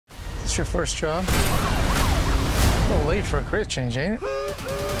It's your first job? A little late for a career change, ain't it?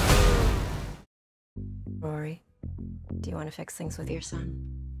 Rory, do you want to fix things with your son?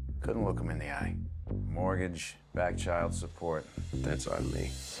 Couldn't look him in the eye. Mortgage, back child support. That's on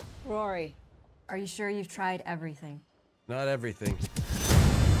me. Rory, are you sure you've tried everything? Not everything.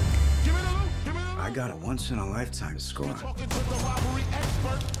 I got a once-in-a-lifetime score.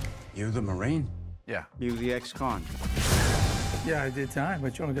 You the Marine? Yeah. You the ex-con? Yeah, I did time,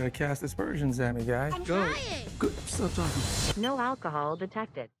 but you only gotta cast aspersions at me, guy. Go. Good. Stop talking. No alcohol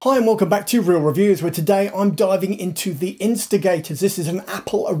detected. Hi and welcome back to Real Reviews, where today I'm diving into The Instigators. This is an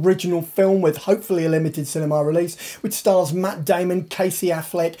Apple original film with hopefully a limited cinema release, which stars Matt Damon, Casey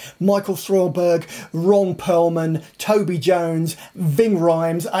Affleck, Michael Stuhlbarg, Ron Perlman, Toby Jones, Ving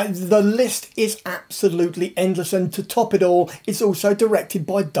Rhames. The list is absolutely endless, and to top it all, it's also directed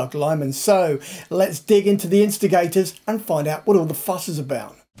by Doug Liman. So let's dig into The Instigators and find out what all the fuss is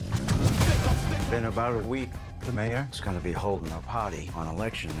about. Been about a week. The mayor is going to be holding a party on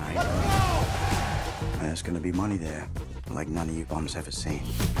election night. And there's going to be money there, like none of you bums ever seen.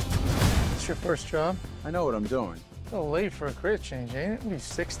 It's your first job? I know what I'm doing. A little late for a career change, ain't it? Be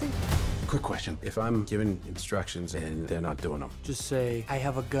 60? Quick question. If I'm giving instructions and they're not doing them, Just say, I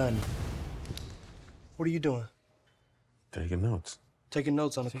have a gun. What are you doing? taking notes. Taking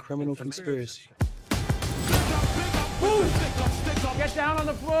notes on a criminal conspiracy. Get down on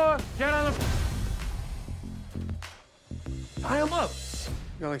the floor! Get on the... Tie him up!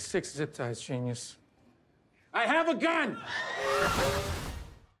 You got like 6 zip ties, genius. I have a gun!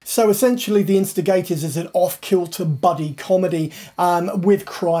 So essentially, The Instigators is an off-kilter buddy comedy with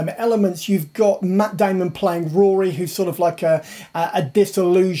crime elements. You've got Matt Damon playing Rory, who's sort of like a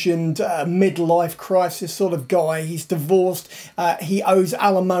disillusioned midlife crisis sort of guy. He's divorced. He owes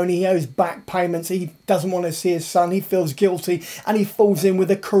alimony. He owes back payments. He doesn't want to see his son. He feels guilty, and he falls in with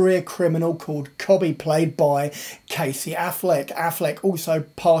a career criminal called Cobby, played by Casey Affleck. Affleck also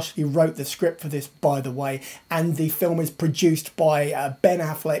partially wrote the script for this, by the way, and the film is produced by Ben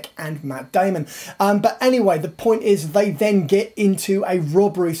Affleck and Matt Damon. But anyway, the point is they then get into a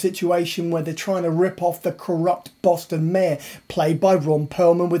robbery situation where they're trying to rip off the corrupt Boston Mayor, played by Ron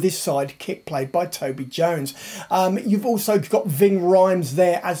Perlman, with his sidekick played by Toby Jones. You've also got Ving Rhames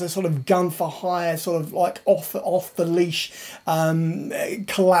there as a sort of gun for hire, sort of like off the leash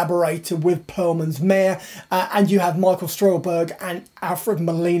collaborator with Perlman's mayor, and you have Michael Stuhlbarg and Alfred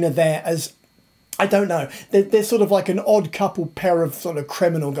Molina there as, I don't know, they're sort of like an odd couple pair of sort of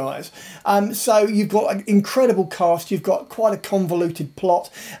criminal guys. So you've got an incredible cast, you've got quite a convoluted plot,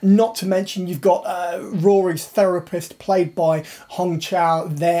 not to mention you've got Rory's therapist played by Chau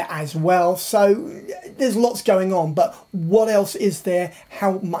there as well. So there's lots going on, but what else is there?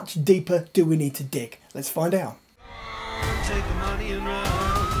 How much deeper do we need to dig? Let's find out. Take the money and run.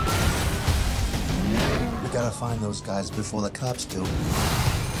 We gotta find those guys before the cops do.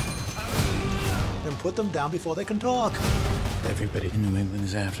 Then put them down before they can talk. Everybody in New England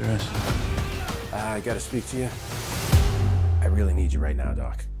is after us. I gotta speak to you. I really need you right now,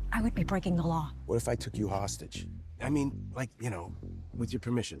 Doc. I would be breaking the law. What if I took you hostage? I mean, like, you know, with your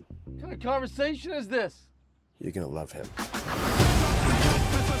permission. What kind of conversation is this? You're gonna love him.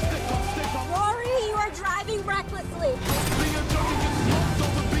 Rory, you are driving recklessly.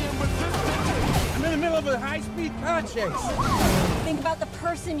 I'm in the middle of a high-speed car chase. Think about the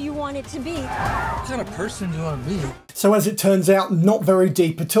person you want it to be. What kind of person do you want to be? So as it turns out, not very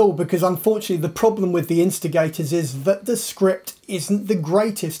deep at all, because unfortunately the problem with The Instigators is that the script isn't the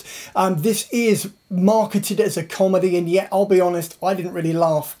greatest. This is marketed as a comedy, and yet I'll be honest, I didn't really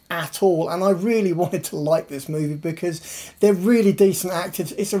laugh at all, and I really wanted to like this movie because they're really decent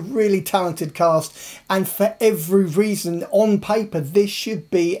actors. It's a really talented cast, and for every reason on paper this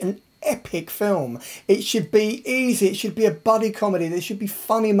should be an epic film. It should be easy, it should be a buddy comedy, there should be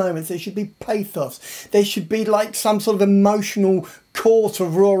funny moments, there should be pathos, there should be like some sort of emotional core to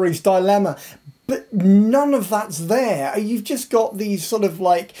Rory's dilemma, but none of that's there. You've just got these sort of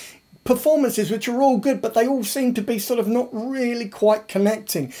like performances which are all good, but they all seem to be sort of not really quite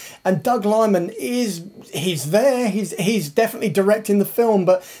connecting. And Doug Liman he's there, he's definitely directing the film,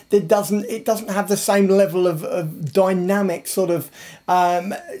 but it doesn't have the same level of dynamic sort of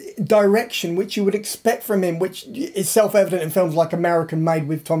direction which you would expect from him, which is self-evident in films like American Made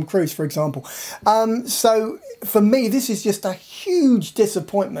with Tom Cruise, for example. So for me, this is just a huge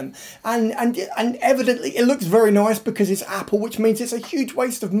disappointment, and evidently it looks very nice because it's Apple, which means it's a huge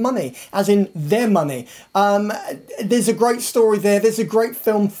waste of money, as in their money. There's a great story there, there's a great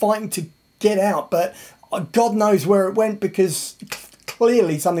film fighting to get out, but God knows where it went because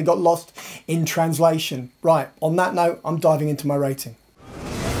clearly something got lost in translation. Right, on that note, I'm diving into my rating.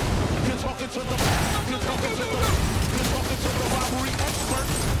 You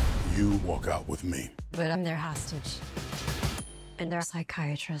walk out with me. But I'm their hostage. And their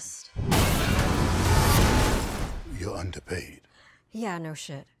psychiatrist. You're underpaid. Yeah, no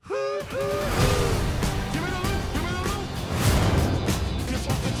shit.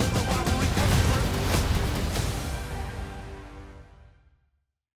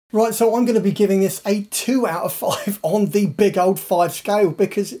 Right, so I'm going to be giving this a 2 out of 5 on the big old 5 scale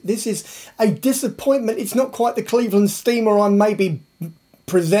because this is a disappointment. It's not quite the Cleveland Steamer I'm maybe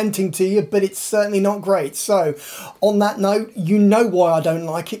presenting to you, but it's certainly not great. So on that note, you know why I don't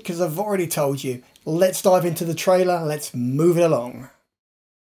like it because I've already told you. Let's dive into the trailer. Let's move it along.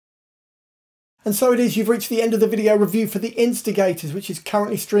 And so it is, you've reached the end of the video review for The Instigators, which is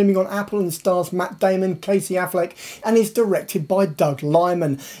currently streaming on Apple and stars Matt Damon, Casey Affleck, and is directed by Doug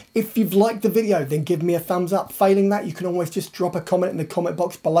Liman. If you've liked the video, then give me a thumbs up. Failing that, you can always just drop a comment in the comment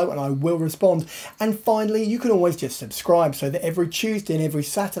box below and I will respond. And finally, you can always just subscribe so that every Tuesday and every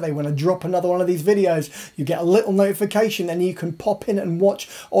Saturday when I drop another one of these videos, you get a little notification and you can pop in and watch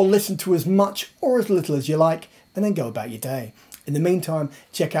or listen to as much or as little as you like, and then go about your day. In the meantime,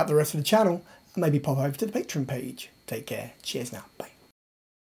 check out the rest of the channel and maybe pop over to the Patreon page. Take care. Cheers now.